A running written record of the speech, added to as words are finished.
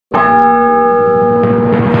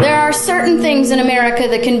There are certain things in America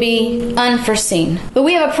that can be unforeseen, but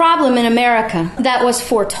we have a problem in America that was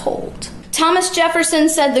foretold. Thomas Jefferson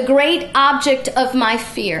said, "The great object of my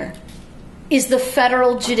fear is the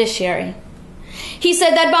federal judiciary." He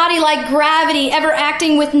said, "That body like gravity, ever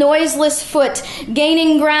acting with noiseless foot,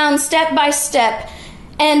 gaining ground step by step,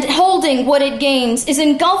 and holding what it gains, is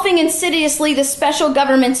engulfing insidiously the special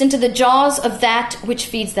governments into the jaws of that which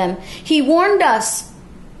feeds them." He warned us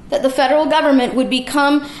that the federal government would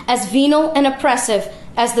become as venal and oppressive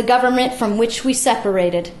as the government from which we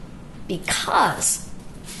separated because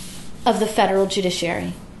of the federal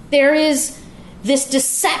judiciary. There is this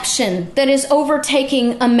deception that is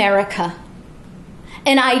overtaking America.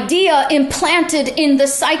 An idea implanted in the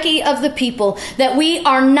psyche of the people that we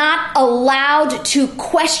are not allowed to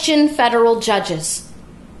question federal judges.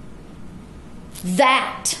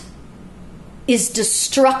 That is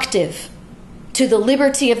destructive to the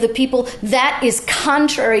liberty of the people. That is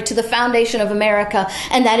contrary to the foundation of America,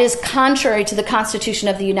 and that is contrary to the Constitution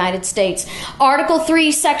of the United States. Article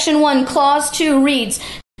 3, Section 1, Clause 2 reads,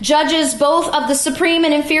 "Judges both of the supreme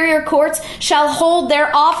and inferior courts shall hold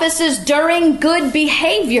their offices during good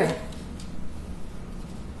behavior."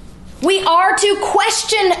 We are to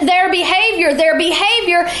question their behavior. Their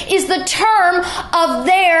behavior is the term of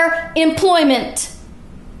their employment.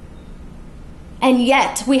 And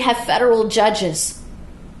yet we have federal judges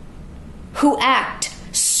who act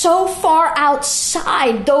so far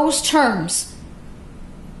outside those terms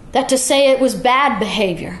that to say it was bad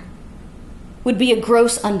behavior would be a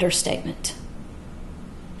gross understatement.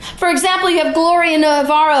 For example, you have Gloria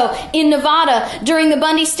Navarro in Nevada during the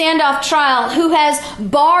Bundy standoff trial, who has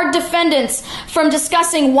barred defendants from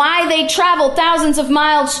discussing why they traveled thousands of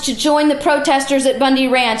miles to join the protesters at Bundy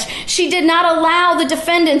Ranch. She did not allow the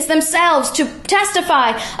defendants themselves to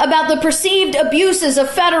testify about the perceived abuses of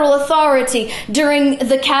federal authority during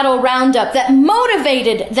the cattle roundup that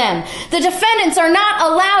motivated them. The defendants are not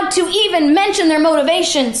allowed to even mention their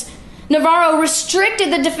motivations. Navarro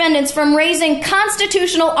restricted the defendants from raising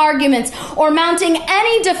constitutional arguments or mounting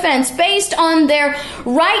any defense based on their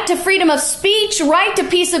right to freedom of speech, right to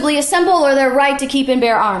peaceably assemble, or their right to keep and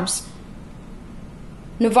bear arms.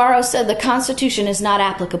 Navarro said the Constitution is not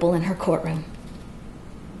applicable in her courtroom.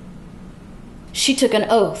 She took an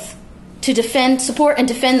oath to support and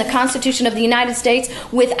defend the Constitution of the United States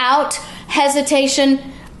without hesitation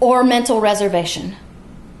or mental reservation.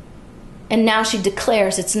 And now she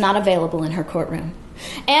declares it's not available in her courtroom.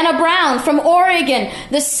 Anna Brown from Oregon,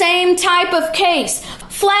 the same type of case,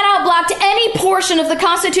 flat out blocked any portion of the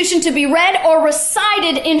Constitution to be read or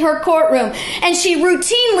recited in her courtroom. And she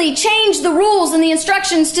routinely changed the rules and the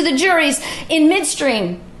instructions to the juries in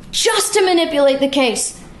midstream just to manipulate the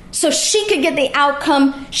case so she could get the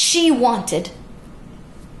outcome she wanted.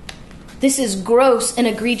 This is gross and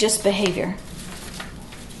egregious behavior.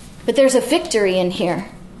 But there's a victory in here.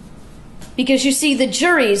 Because you see, the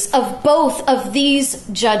juries of both of these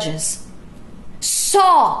judges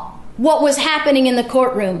saw what was happening in the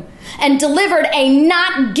courtroom and delivered a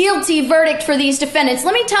not guilty verdict for these defendants.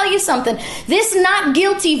 Let me tell you something. This not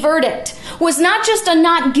guilty verdict was not just a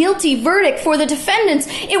not guilty verdict for the defendants.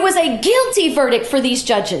 It was a guilty verdict for these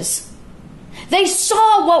judges. They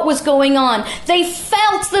saw what was going on. They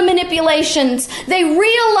felt the manipulations. They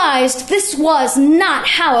realized this was not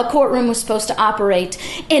how a courtroom was supposed to operate.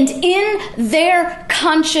 And in their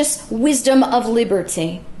conscious wisdom of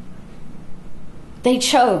liberty, they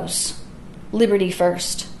chose liberty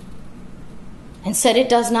first and said it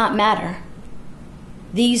does not matter.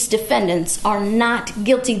 These defendants are not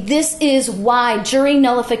guilty. This is why jury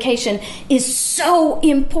nullification is so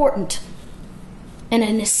important and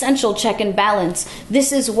an essential check and balance.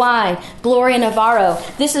 This is why Gloria Navarro,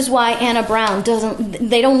 this is why Anna Brown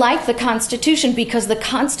they don't like the Constitution, because the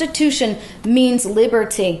Constitution means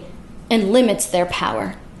liberty and limits their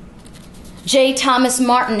power. J. Thomas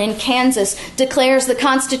Martin in Kansas declares the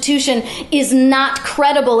Constitution is not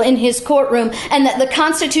credible in his courtroom and that the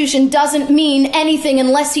Constitution doesn't mean anything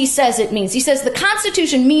unless he says it means. He says the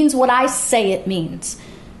Constitution means what I say it means.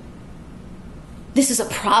 This is a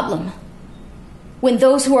problem. When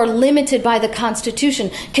those who are limited by the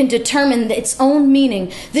Constitution can determine its own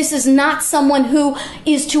meaning. This is not someone who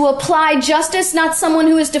is to apply justice, not someone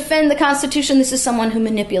who is to defend the Constitution. This is someone who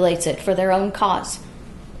manipulates it for their own cause.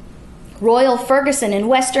 Royal Ferguson in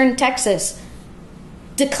Western Texas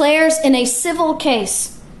declares in a civil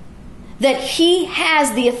case that he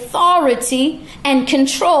has the authority and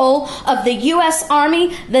control of the U.S.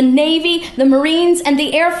 Army, the Navy, the Marines, and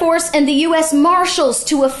the Air Force, and the U.S. Marshals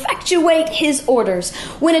to effectuate his orders.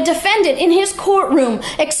 When a defendant in his courtroom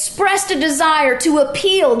expressed a desire to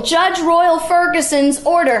appeal Judge Royal Ferguson's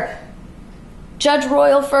order, Judge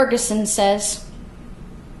Royal Ferguson says,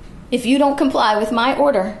 "If you don't comply with my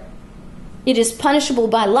order, it is punishable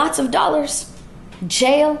by lots of dollars,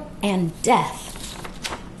 jail, and death."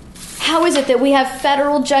 How is it that we have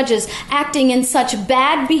federal judges acting in such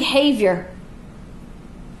bad behavior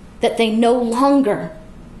that they no longer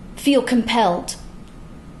feel compelled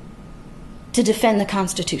to defend the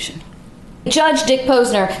Constitution? Judge Dick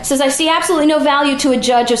Posner says, "I see absolutely no value to a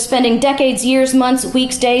judge of spending decades, years, months,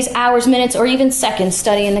 weeks, days, hours, minutes, or even seconds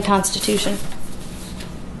studying the Constitution.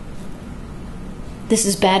 This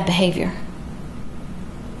is bad behavior."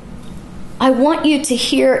 I want you to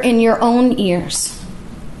hear in your own ears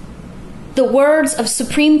the words of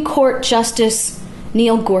Supreme Court Justice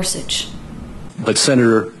Neil Gorsuch. But,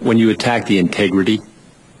 Senator, when you attack the integrity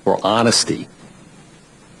or honesty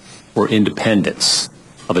or independence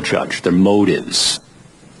of a judge, their motives,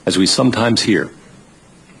 as we sometimes hear,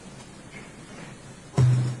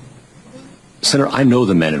 Senator, I know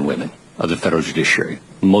the men and women of the federal judiciary,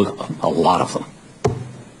 a lot of them.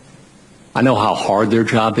 I know how hard their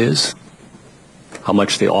job is, how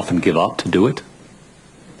much they often give up to do it,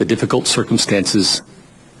 the difficult circumstances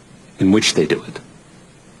in which they do it.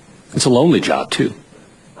 It's a lonely job, too.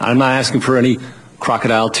 I'm not asking for any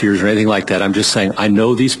crocodile tears or anything like that. I'm just saying I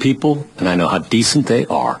know these people, and I know how decent they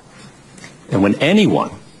are. And when anyone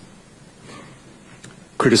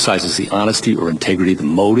criticizes the honesty or integrity, the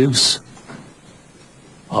motives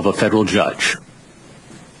of a federal judge,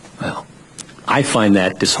 well, I find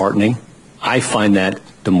that disheartening. I find that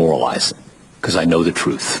demoralizing, because I know the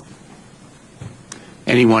truth.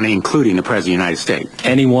 Anyone, including the President of the United States?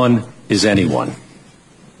 Anyone is anyone.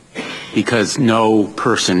 Because no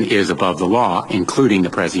person is above the law, including the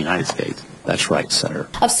President of the United States. That's right, Senator.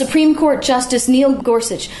 Of Supreme Court Justice Neil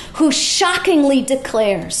Gorsuch, who shockingly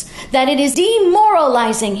declares that it is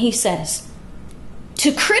demoralizing, he says,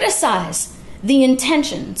 to criticize the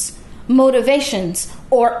intentions, motivations,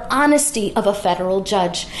 or honesty of a federal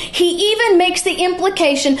judge. He even makes the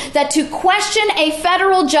implication that to question a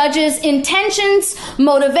federal judge's intentions,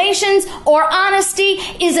 motivations, or honesty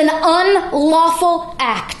is an unlawful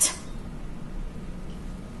act.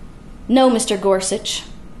 No, Mr. Gorsuch.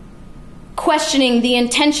 Questioning the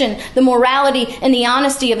intention, the morality, and the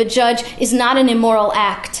honesty of a judge is not an immoral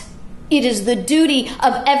act. It is the duty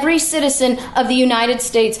of every citizen of the United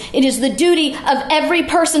States. It is the duty of every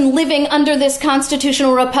person living under this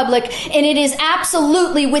constitutional republic. And it is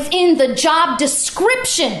absolutely within the job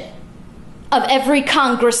description of every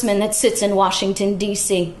congressman that sits in Washington,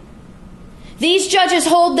 D.C. These judges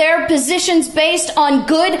hold their positions based on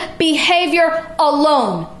good behavior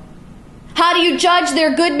alone. How do you judge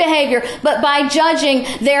their good behavior? But by judging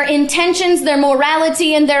their intentions, their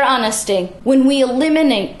morality, and their honesty. When we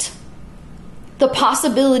eliminate the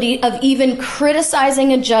possibility of even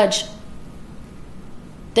criticizing a judge,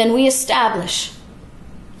 then we establish,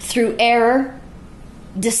 through error,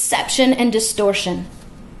 deception, and distortion,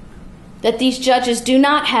 that these judges do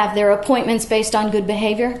not have their appointments based on good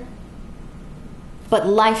behavior, but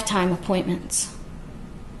lifetime appointments.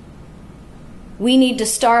 We need to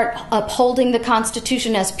start upholding the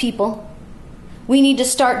Constitution as people. We need to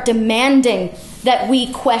start demanding that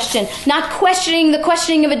we question, not questioning the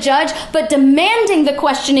questioning of a judge, but demanding the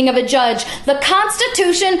questioning of a judge. The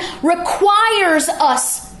Constitution requires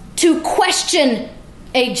us to question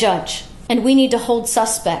a judge, and we need to hold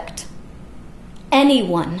suspect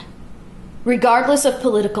anyone, regardless of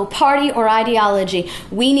political party or ideology.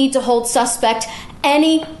 We need to hold suspect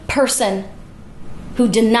any person who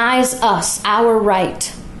denies us our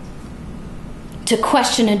right to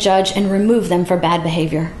question a judge and remove them for bad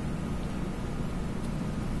behavior.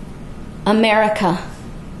 America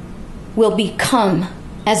will become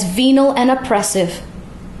as venal and oppressive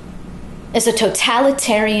as a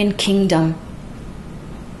totalitarian kingdom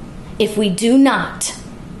if we do not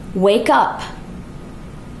wake up,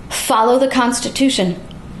 follow the Constitution,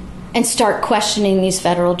 and start questioning these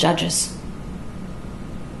federal judges.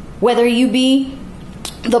 Whether you be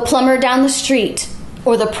the plumber down the street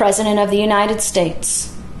or the President of the United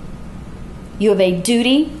States, you have a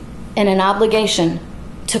duty and an obligation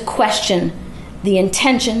to question the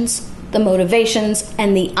intentions, the motivations,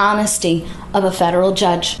 and the honesty of a federal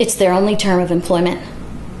judge. It's their only term of employment.